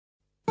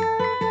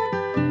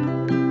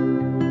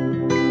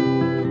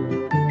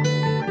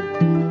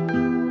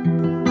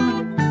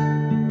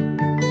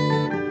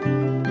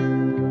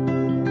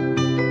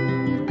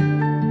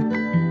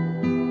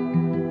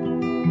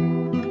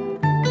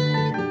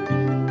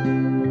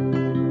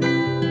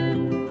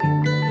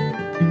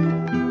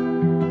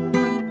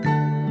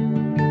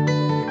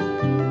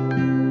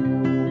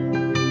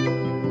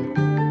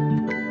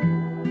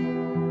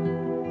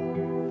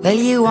Well,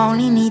 you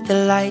only need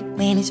the light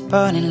when it's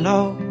burning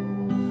low.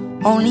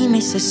 Only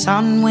miss the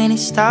sun when it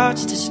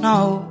starts to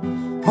snow.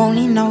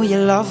 Only know you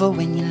love her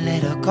when you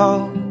let her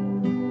go.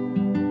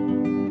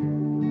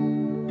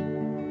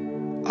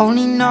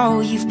 Only know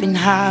you've been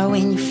high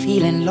when you're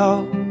feeling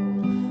low.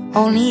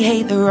 Only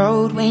hate the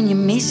road when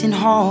you're missing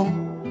home.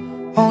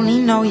 Only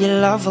know you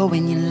love her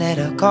when you let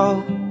her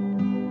go.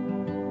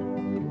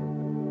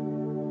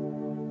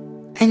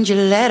 And you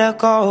let her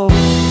go.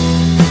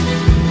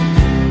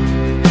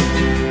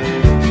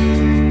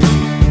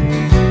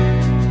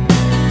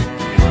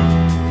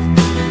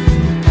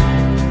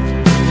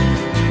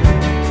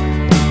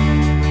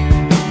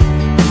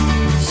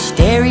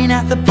 Staring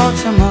at the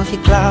bottom of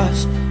your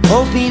glass,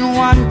 hoping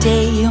one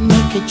day you'll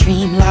make a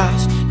dream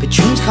last. But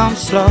dreams come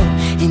slow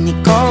and they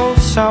go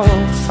so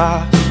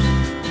fast.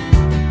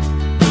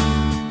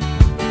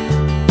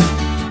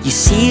 You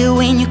see it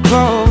when you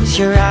close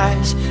your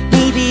eyes.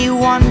 Maybe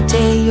one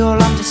day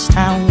you'll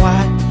understand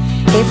why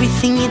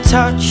everything you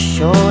touch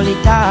surely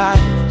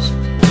dies.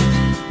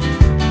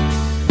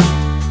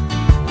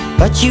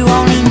 But you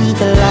only need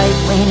the light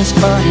when it's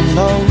burning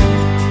low.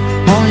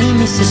 Only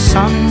miss the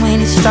sun when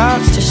it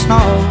starts to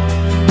snow.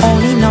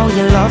 Only know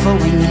you love her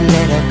when you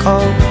let her go.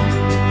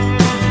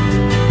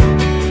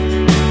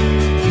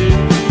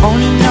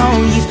 Only know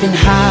you've been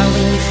high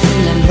when you're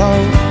feeling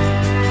low.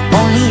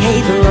 Only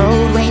hate the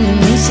road when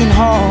you're missing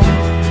home.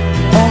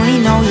 Only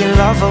know you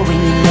love her when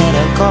you let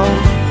her go.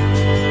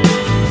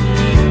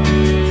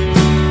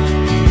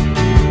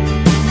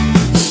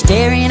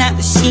 Staring at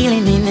the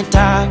ceiling in the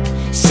dark,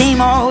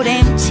 same old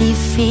empty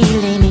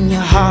feeling in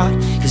your heart.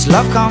 'Cause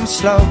love comes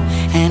slow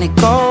and it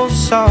goes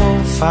so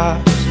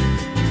fast.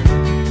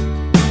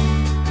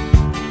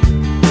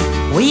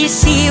 Well, you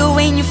see it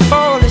when you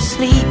fall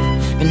asleep,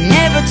 but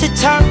never to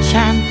touch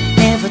and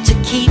never to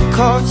keep.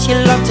 'Cause you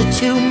loved her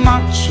too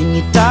much and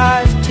you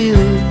dive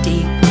too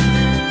deep.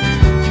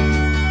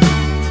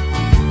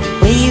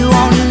 Well, you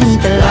only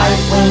need the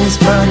light when it's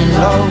burning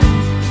low.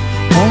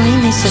 Only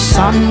miss the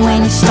sun when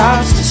it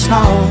starts to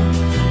snow.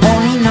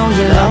 Only know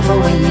you love her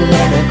when you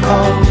let her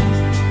go.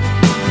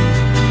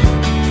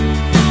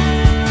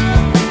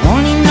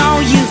 Only know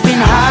you've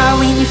been high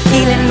when you're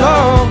feeling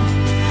low.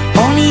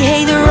 Only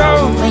hate the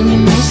road when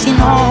you're missing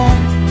home.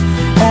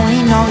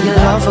 Only know you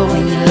love her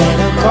when you let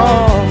her go.